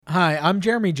Hi, I'm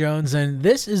Jeremy Jones, and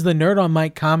this is the Nerd on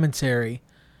Mike commentary.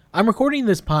 I'm recording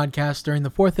this podcast during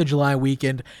the 4th of July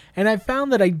weekend, and I've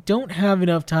found that I don't have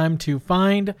enough time to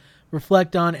find,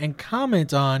 reflect on, and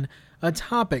comment on a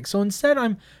topic. So instead,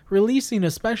 I'm releasing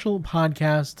a special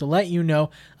podcast to let you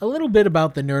know a little bit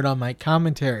about the Nerd on Mike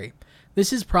commentary.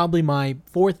 This is probably my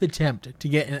 4th attempt to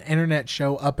get an internet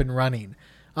show up and running.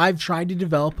 I've tried to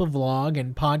develop a vlog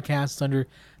and podcast under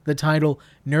the title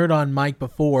Nerd on Mike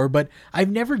before, but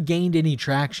I've never gained any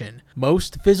traction.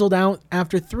 Most fizzled out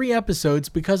after 3 episodes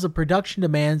because of production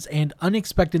demands and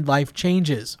unexpected life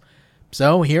changes.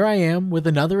 So here I am with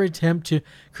another attempt to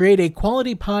create a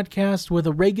quality podcast with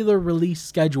a regular release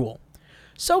schedule.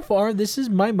 So far, this is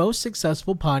my most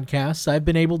successful podcast. I've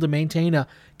been able to maintain a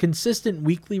consistent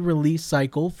weekly release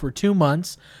cycle for 2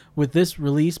 months, with this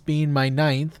release being my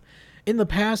 9th. In the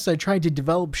past, I tried to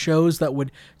develop shows that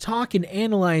would talk and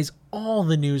analyze all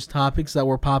the news topics that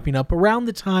were popping up around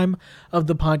the time of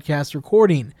the podcast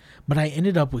recording, but I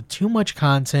ended up with too much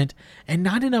content and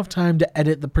not enough time to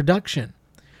edit the production.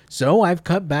 So I've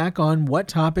cut back on what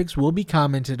topics will be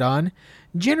commented on.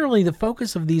 Generally, the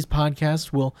focus of these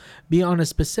podcasts will be on a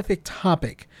specific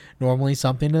topic, normally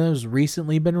something that has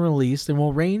recently been released, and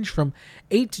will range from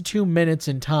 8 to 2 minutes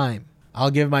in time. I'll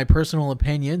give my personal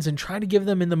opinions and try to give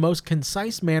them in the most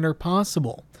concise manner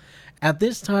possible. At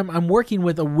this time, I'm working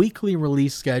with a weekly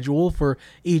release schedule for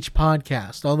each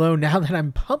podcast, although now that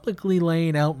I'm publicly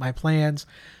laying out my plans,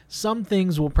 some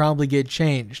things will probably get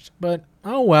changed. But,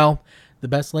 oh well, the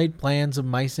best laid plans of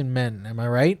mice and men, am I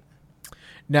right?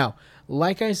 Now,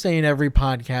 like I say in every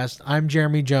podcast, I'm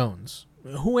Jeremy Jones.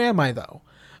 Who am I, though?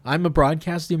 I'm a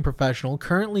broadcasting professional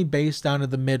currently based out of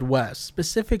the Midwest,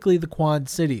 specifically the Quad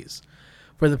Cities.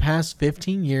 For the past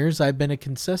 15 years, I've been a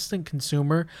consistent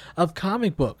consumer of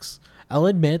comic books. I'll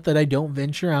admit that I don't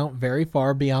venture out very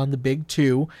far beyond the big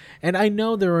 2, and I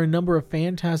know there are a number of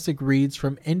fantastic reads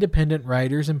from independent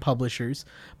writers and publishers,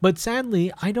 but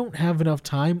sadly, I don't have enough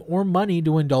time or money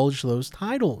to indulge those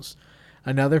titles.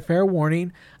 Another fair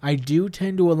warning, I do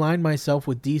tend to align myself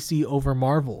with DC over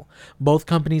Marvel. Both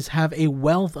companies have a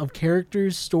wealth of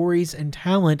characters, stories, and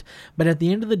talent, but at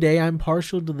the end of the day, I'm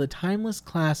partial to the timeless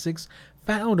classics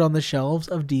found on the shelves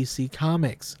of DC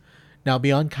Comics. Now,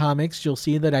 beyond comics, you'll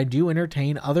see that I do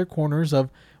entertain other corners of,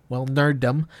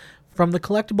 nerddom, from the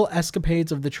collectible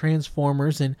escapades of the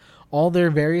Transformers in all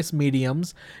their various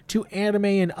mediums, to anime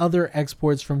and other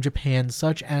exports from Japan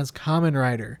such as Kamen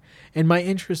Rider, and my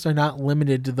interests are not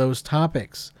limited to those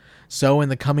topics. So in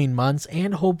the coming months,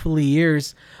 and hopefully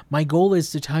years, my goal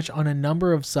is to touch on a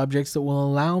number of subjects that will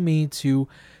allow me to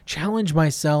challenge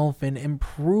myself and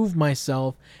improve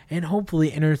myself and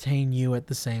hopefully entertain you at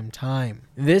the same time.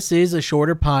 This is a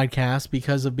shorter podcast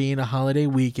because of being a holiday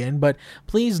weekend, but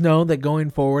please know that going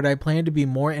forward I plan to be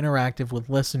more interactive with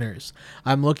listeners.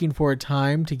 I'm looking for a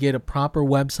time to get a proper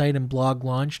website and blog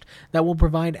launched that will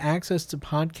provide access to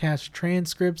podcast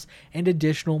transcripts and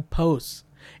additional posts.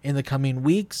 In the coming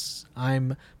weeks,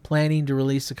 I'm planning to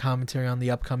release a commentary on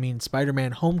the upcoming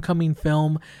Spider-Man Homecoming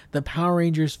film, the Power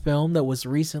Rangers film that was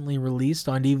recently released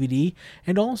on DVD,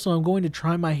 and also I'm going to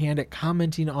try my hand at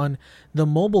commenting on the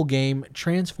mobile game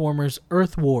Transformers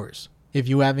Earth Wars. If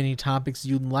you have any topics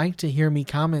you'd like to hear me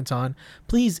comment on,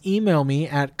 please email me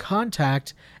at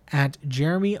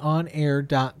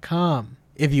contact@jeremyonair.com.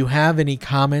 If you have any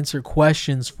comments or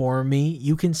questions for me,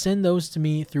 you can send those to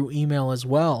me through email as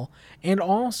well. And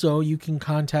also, you can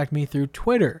contact me through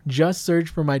Twitter. Just search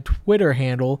for my Twitter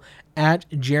handle at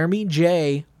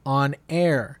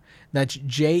JeremyJOnAir. That's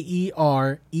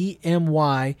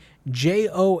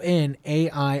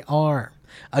JeremyJonair.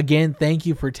 Again, thank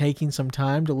you for taking some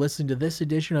time to listen to this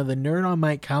edition of the Nerd on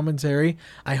Mike commentary.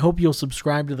 I hope you'll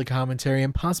subscribe to the commentary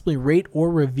and possibly rate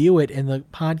or review it in the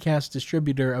podcast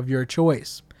distributor of your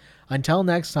choice. Until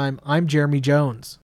next time, I'm Jeremy Jones.